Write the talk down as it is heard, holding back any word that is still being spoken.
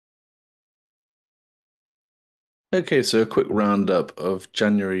Okay, so a quick roundup of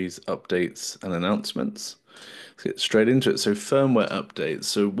January's updates and announcements. Let's get straight into it. So firmware updates.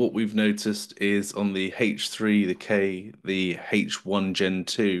 So what we've noticed is on the H3, the K, the H1 Gen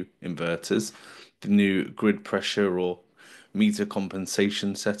 2 inverters, the new grid pressure or meter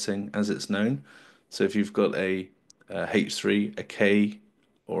compensation setting, as it's known. So if you've got a H3, a K,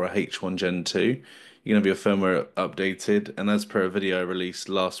 or a H1 Gen 2, you're going to have your firmware updated. And as per a video I released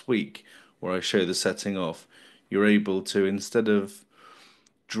last week, where I show the setting off, you're able to, instead of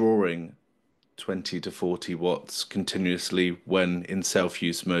drawing 20 to 40 watts continuously when in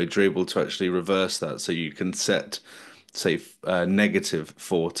self-use mode, you're able to actually reverse that. So you can set, say, negative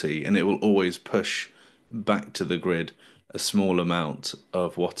 40, and it will always push back to the grid a small amount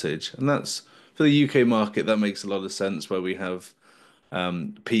of wattage. And that's for the UK market, that makes a lot of sense where we have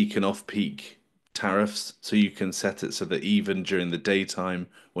peak and off-peak tariffs. So you can set it so that even during the daytime,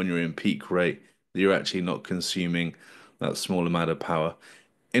 when you're in peak rate, you're actually not consuming that small amount of power.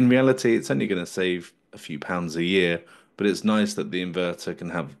 In reality, it's only going to save a few pounds a year, but it's nice that the inverter can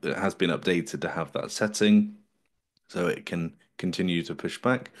have it has been updated to have that setting so it can continue to push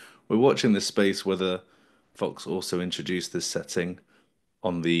back. We're watching this space whether Fox also introduced this setting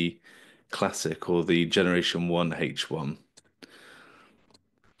on the Classic or the Generation 1 H1.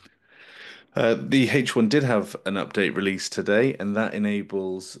 The H1 did have an update released today, and that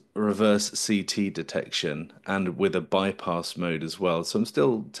enables reverse CT detection and with a bypass mode as well. So I'm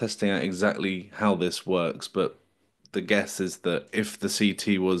still testing out exactly how this works, but the guess is that if the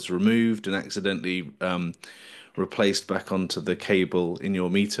CT was removed and accidentally replaced back onto the cable in your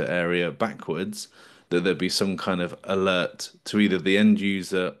meter area backwards, that there'd be some kind of alert to either the end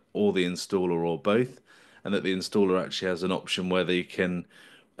user or the installer or both, and that the installer actually has an option where they can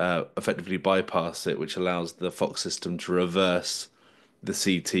effectively bypass it, which allows the Fox system to reverse the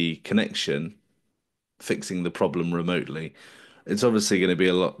CT connection, fixing the problem remotely. It's obviously going to be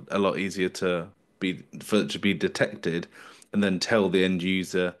a lot easier to be for it to be detected, and then tell the end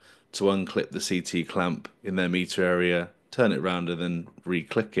user to unclip the CT clamp in their meter area, turn it round, and then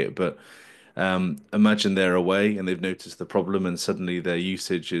re-click it. But imagine they're away and they've noticed the problem, and suddenly their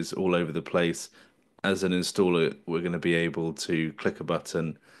usage is all over the place. As an installer, we're going to be able to click a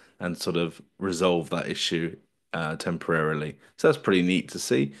button and sort of resolve that issue temporarily. So that's pretty neat to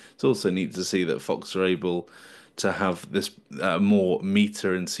see. It's also neat to see that Fox are able to have this more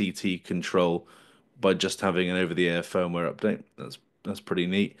meter and CT control by just having an over-the-air firmware update. That's pretty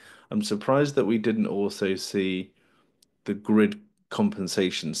neat. I'm surprised that we didn't also see the grid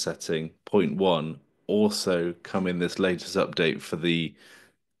compensation setting, point one, also come in this latest update for the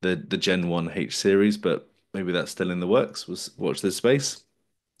Gen 1 H series, but maybe that's still in the works. We'll watch this space.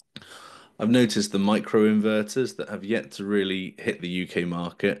 I've noticed the micro inverters that have yet to really hit the UK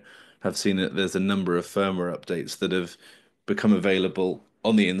market have seen that there's a number of firmware updates that have become available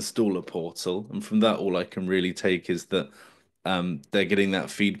on the installer portal. And from that, all I can really take is that they're getting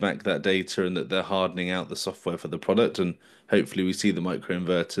that feedback, that data, and that they're hardening out the software for the product. And hopefully, we see the micro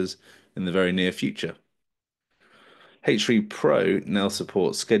inverters in the very near future. H3 Pro now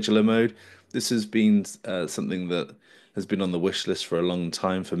supports scheduler mode. This has been something that has been on the wish list for a long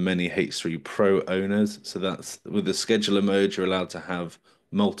time for many H3 Pro owners. So that's with the scheduler mode, you're allowed to have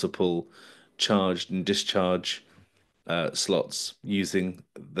multiple charged and discharge slots using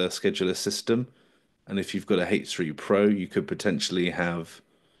the scheduler system. And if you've got a H3 Pro, you could potentially have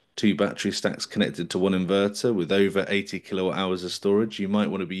two battery stacks connected to one inverter with over 80 kilowatt hours of storage. You might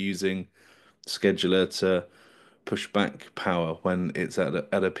want to be using scheduler to push back power when it's at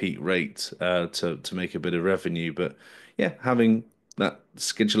a peak rate to make a bit of revenue. But yeah, having that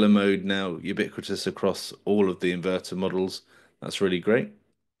scheduler mode now ubiquitous across all of the inverter models, that's really great.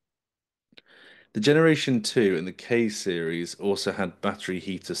 The Generation 2 and the K series also had battery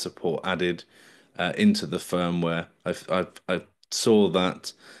heater support added into the firmware. I saw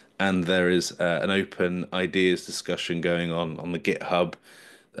that, and there is an open ideas discussion going on the GitHub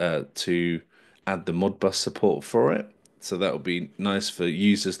to add the Modbus support for it. So that will be nice for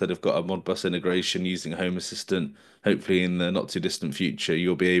users that have got a Modbus integration using Home Assistant. Hopefully, in the not too distant future,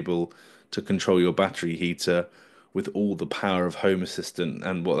 you'll be able to control your battery heater with all the power of Home Assistant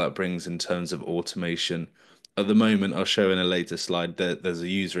and what that brings in terms of automation. At the moment, I'll show in a later slide that there's a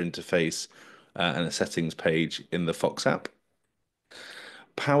user interface and a settings page in the Fox app.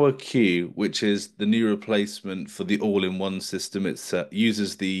 Power Q, which is the new replacement for the all-in-one system. It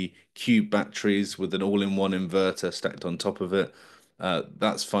uses the Cube batteries with an all-in-one inverter stacked on top of it.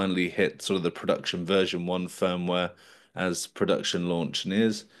 That's finally hit sort of the production version 1 firmware as production launch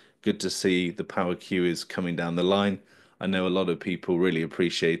nears. Good to see the Power Q is coming down the line. I know a lot of people really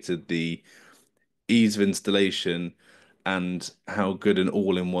appreciated the ease of installation and how good an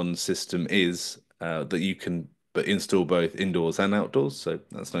all-in-one system is that you can but install both indoors and outdoors. So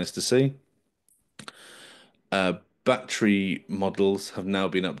that's nice to see. Uh, Battery models have now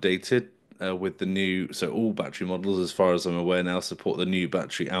been updated with the new, so all battery models, as far as I'm aware, now support the new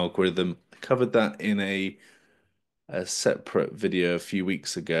battery algorithm. I covered that in a separate video a few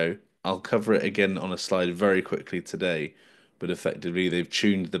weeks ago. I'll cover it again on a slide very quickly today, but effectively they've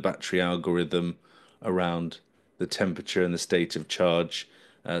tuned the battery algorithm around the temperature and the state of charge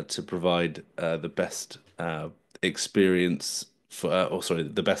to provide the best experience for, or sorry,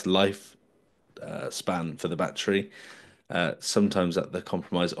 the best life span for the battery. Sometimes at the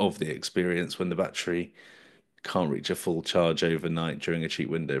compromise of the experience when the battery can't reach a full charge overnight during a cheap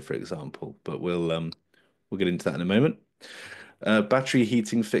window, for example. But we'll get into that in a moment. Battery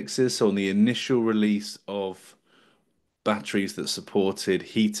heating fixes. So on the initial release of batteries that supported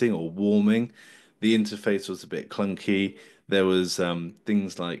heating or warming, the interface was a bit clunky. There was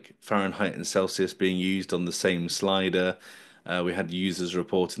things like Fahrenheit and Celsius being used on the same slider. We had users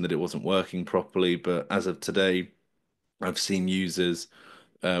reporting that it wasn't working properly, but as of today, I've seen users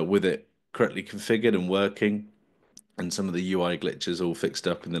with it correctly configured and working, and some of the UI glitches all fixed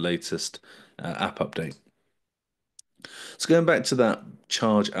up in the latest app update. So going back to that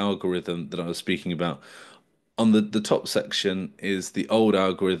charge algorithm that I was speaking about, on the top section is the old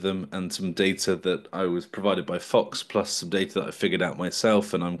algorithm and some data that I was provided by Fox, plus some data that I figured out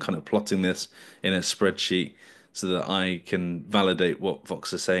myself, and I'm kind of plotting this in a spreadsheet so that I can validate what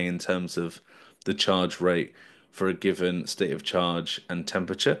Fox is saying in terms of the charge rate for a given state of charge and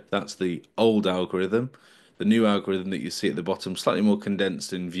temperature. That's the old algorithm. The new algorithm that you see at the bottom, slightly more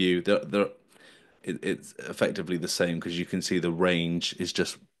condensed in view. It's effectively the same because you can see the range is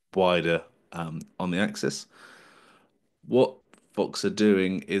just wider on the axis. What Fox are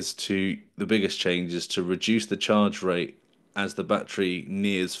doing is the biggest change is to reduce the charge rate as the battery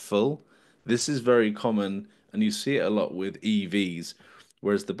nears full. This is very common, and you see it a lot with EVs,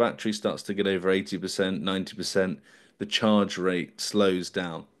 whereas the battery starts to get over 80%, 90%, the charge rate slows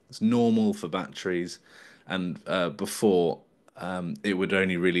down. It's normal for batteries, and before it would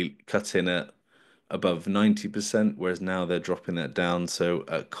only really cut in at above 90%, whereas now they're dropping that down. So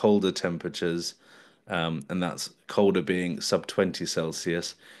at colder temperatures, and that's colder being sub 20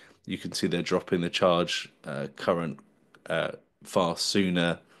 Celsius, you can see they're dropping the charge current uh, far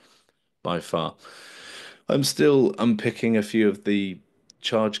sooner by far. I'm still unpicking a few of the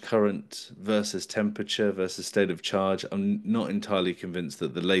charge current versus temperature versus state of charge. I'm not entirely convinced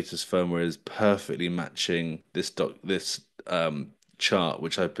that the latest firmware is perfectly matching this chart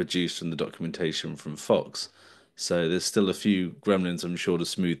which I produced from the documentation from Fox. So there's still a few gremlins, I'm sure, to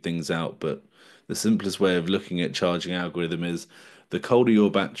smooth things out, but the simplest way of looking at charging algorithm is the colder your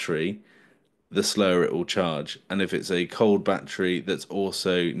battery, the slower it will charge. And if it's a cold battery that's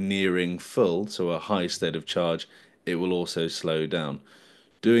also nearing full, so a high state of charge, it will also slow down.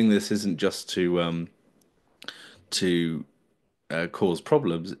 Doing this isn't just to cause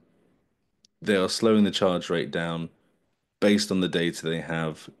problems. They are slowing the charge rate down based on the data they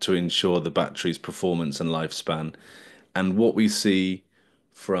have to ensure the battery's performance and lifespan. And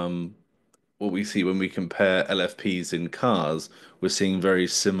from what we see when we compare LFPs in cars, we're seeing very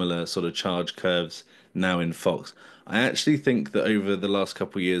similar sort of charge curves now in Fox. I actually think that over the last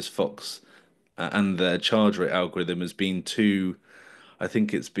couple of years, Fox and their charge rate algorithm has been too, I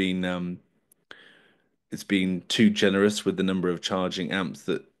think it's been too generous with the number of charging amps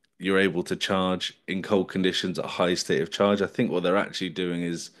that you're able to charge in cold conditions at a high state of charge. I think what they're actually doing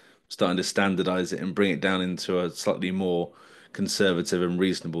is starting to standardize it and bring it down into a slightly more conservative and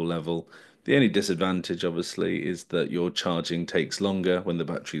reasonable level. The only disadvantage, obviously, is that your charging takes longer when the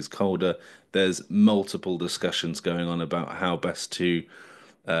battery is colder. There's multiple discussions going on about how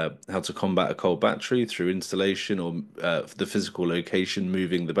to combat a cold battery through installation or the physical location,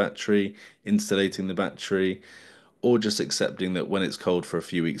 moving the battery, installating the battery, or just accepting that when it's cold for a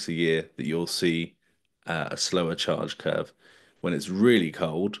few weeks a year, that you'll see a slower charge curve. When it's really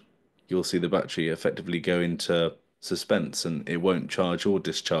cold, you'll see the battery effectively go into suspense and it won't charge or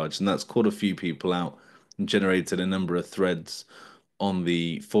discharge. And that's caught a few people out and generated a number of threads on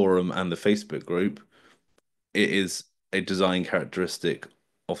the forum and the Facebook group. It is a design characteristic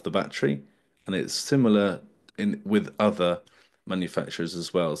of the battery, and it's similar in with other manufacturers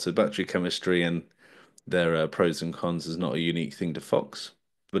as well. So battery chemistry and their pros and cons is not a unique thing to Fox,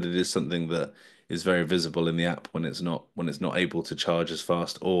 but it is something that is very visible in the app when it's not able to charge as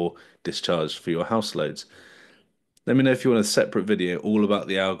fast or discharge for your house loads. Let me know if you want a separate video all about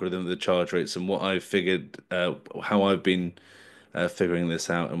the algorithm of the charge rates and what I've figured, how I've been figuring this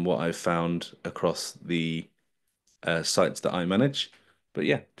out and what I've found across the sites that I manage. But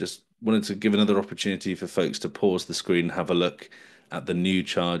yeah, just wanted to give another opportunity for folks to pause the screen and have a look at the new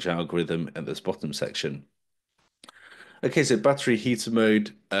charge algorithm at this bottom section. Okay, so battery heater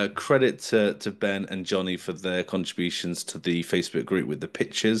mode. Credit to Ben and Johnny for their contributions to the Facebook group with the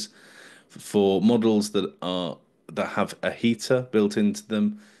pictures. For models that have a heater built into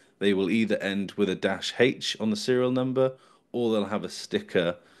them, they will either end with a dash H on the serial number, or they'll have a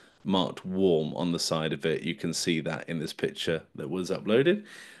sticker marked warm on the side of it. You can see that in this picture that was uploaded,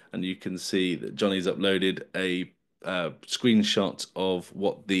 and you can see that Johnny's uploaded a screenshot of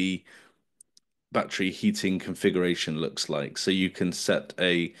what the battery heating configuration looks like. So you can set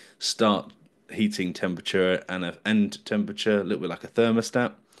a start heating temperature and an end temperature, a little bit like a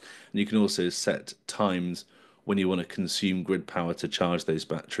thermostat. And you can also set times when you want to consume grid power to charge those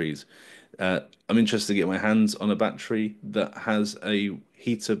batteries. I'm interested to get my hands on a battery that has a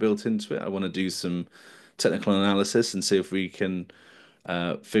heater built into it. I want to do some technical analysis and see if we can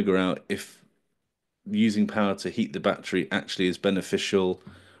figure out if using power to heat the battery actually is beneficial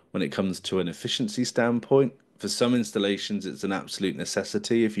when it comes to an efficiency standpoint. For some installations, it's an absolute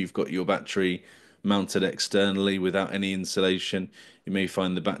necessity. If you've got your battery mounted externally without any insulation, you may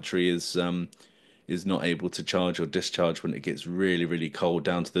find the battery is not able to charge or discharge when it gets really, really cold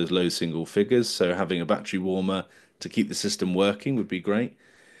down to those low single figures. So having a battery warmer to keep the system working would be great.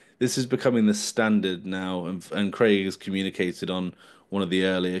 This is becoming the standard now, and Craig has communicated on one of the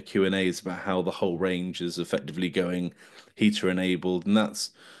earlier Q&As about how the whole range is effectively going heater enabled, and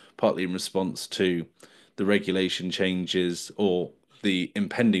that's partly in response to the regulation changes or the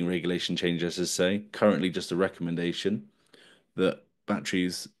impending regulation changes, as I say, currently just a recommendation that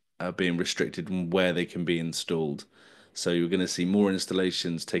batteries are being restricted in where they can be installed. So you're going to see more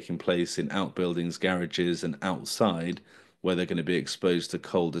installations taking place in outbuildings, garages, and outside where they're going to be exposed to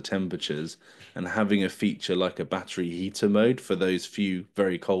colder temperatures. And having a feature like a battery heater mode for those few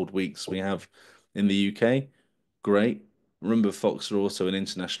very cold weeks we have in the UK, great. Remember, Fox are also an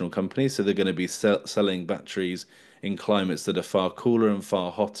international company, so they're going to be selling batteries in climates that are far cooler and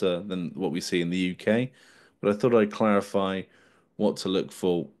far hotter than what we see in the UK. But I thought I'd clarify what to look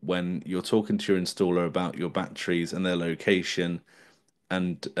for when you're talking to your installer about your batteries and their location,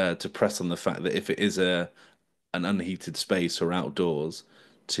 and to press on the fact that if it is a an unheated space or outdoors,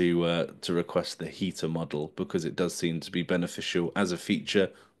 to request the heater model because it does seem to be beneficial as a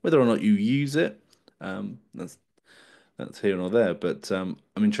feature. Whether or not you use it, that's here or there. But I'm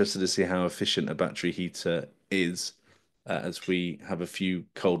interested to see how efficient a battery heater is as we have a few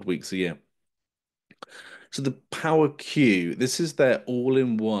cold weeks a year. So the Power Q, this is their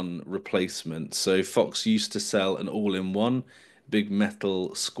all-in-one replacement. So Fox used to sell an all-in-one big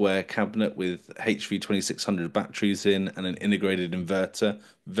metal square cabinet with HV 2600 batteries in and an integrated inverter.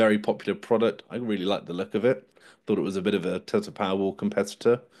 Very popular product. I really liked the look of it. Thought it was a bit of a Total Powerwall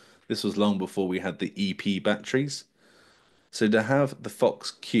competitor. This was long before we had the EP batteries. So to have the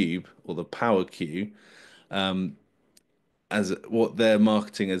Fox Cube or the Power Q as what they're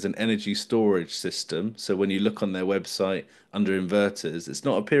marketing as an energy storage system. So when you look on their website under inverters, it's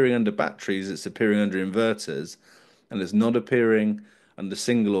not appearing under batteries, it's appearing under inverters, and it's not appearing under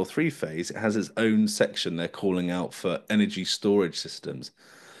single or three phase. It has its own section they're calling out for energy storage systems.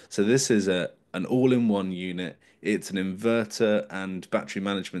 So this is a an all-in-one unit. It's an inverter and battery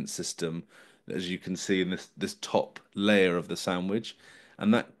management system, as you can see in this top layer of the sandwich,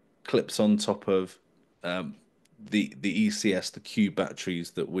 and that clips on top of um, the ECS, the Cube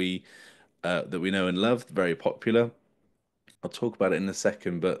batteries that we know and love, very popular. I'll talk about it in a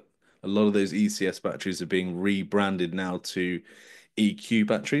second, but a lot of those ECS batteries are being rebranded now to EQ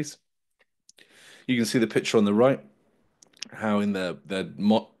batteries. You can see the picture on the right, how in their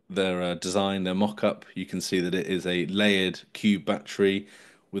design, their mock-up, you can see that it is a layered Cube battery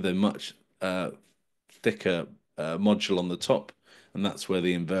with a much thicker module on the top, and that's where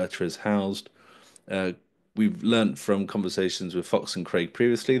the inverter is housed. Uh, we've learnt from conversations with Fox and Craig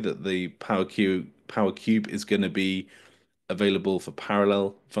previously that the Power Cube is going to be available for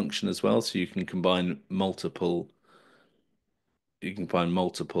parallel function as well, so you can combine multiple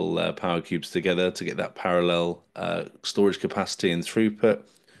Power Cubes together to get that parallel storage capacity and throughput.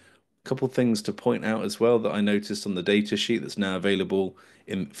 A couple of things to point out as well that I noticed on the data sheet that's now available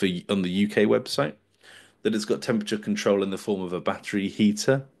in for on the UK website, that it's got temperature control in the form of a battery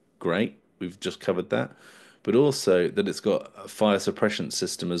heater. Great, we've just covered that. But also that it's got a fire suppression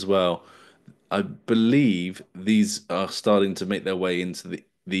system as well. I believe these are starting to make their way into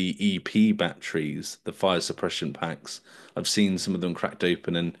the EP batteries, the fire suppression packs. I've seen some of them cracked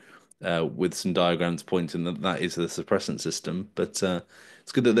open, and with some diagrams pointing that that is the suppressant system. But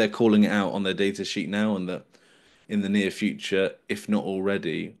it's good that they're calling it out on their data sheet now, and that in the near future, if not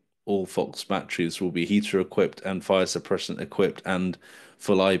already, all Fox batteries will be heater equipped and fire suppressant equipped and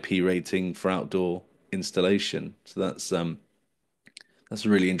full IP rating for outdoor installation. So that's a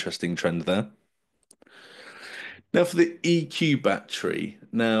really interesting trend there. Now for the EQ battery.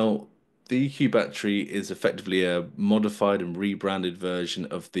 Now the EQ battery is effectively a modified and rebranded version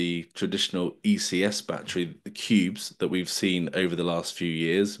of the traditional ECS battery, the cubes that we've seen over the last few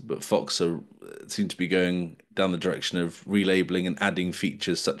years. But Fox seem to be going down the direction of relabeling and adding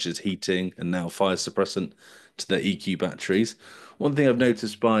features such as heating and now fire suppressant to their EQ batteries. One thing I've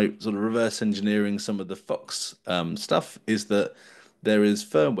noticed by sort of reverse engineering some of the Fox stuff is that there is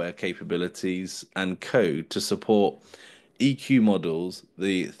firmware capabilities and code to support EQ models,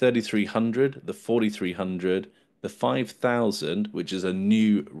 the 3300, the 4300, the 5000, which is a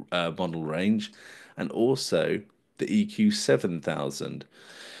new model range, and also the EQ 7000.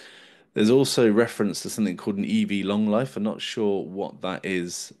 There's also reference to something called an EV long life. I'm not sure what that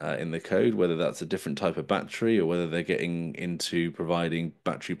is in the code, whether that's a different type of battery or whether they're getting into providing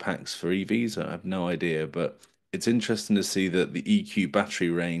battery packs for EVs. I have no idea, but it's interesting to see that the EQ battery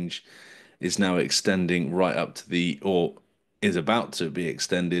range is now extending right up to or is about to be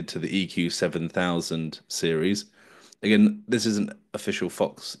extended to the EQ 7000 series. Again, this isn't official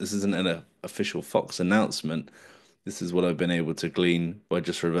Fox. This isn't an official Fox announcement. This is what I've been able to glean by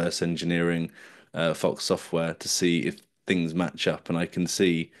just reverse engineering Fox software to see if things match up. And I can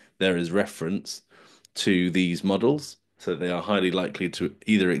see there is reference to these models. So they are highly likely to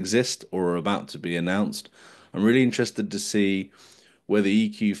either exist or are about to be announced. I'm really interested to see where the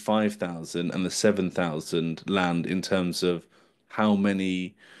EQ 5000 and the 7000 land in terms of how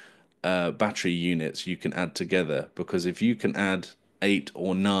many battery units you can add together. Because if you can add eight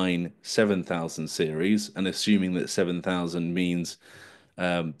or nine 7000 series, and assuming that 7000 means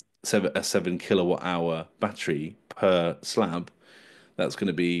a 7 kilowatt hour battery per slab, that's going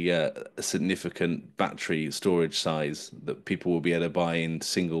to be a significant battery storage size that people will be able to buy in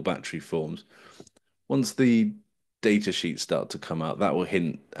single battery forms. Once the data sheets start to come out, that will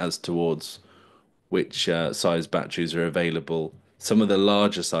hint as towards which size batteries are available. Some of the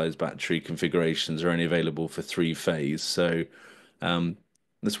larger size battery configurations are only available for three phase. So um,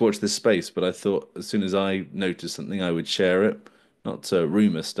 let's watch this space. But I thought as soon as I noticed something, I would share it. Not to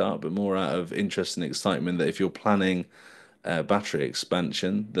rumor start, but more out of interest and excitement that if you're planning battery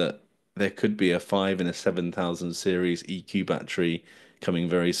expansion, that there could be a 5 and a 7000 series EQ battery coming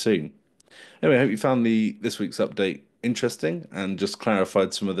very soon. Anyway, I hope you found the this week's update interesting and just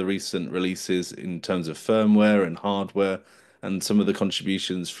clarified some of the recent releases in terms of firmware and hardware and some of the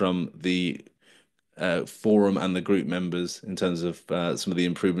contributions from the forum and the group members in terms of some of the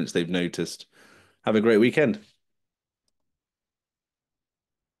improvements they've noticed. Have a great weekend.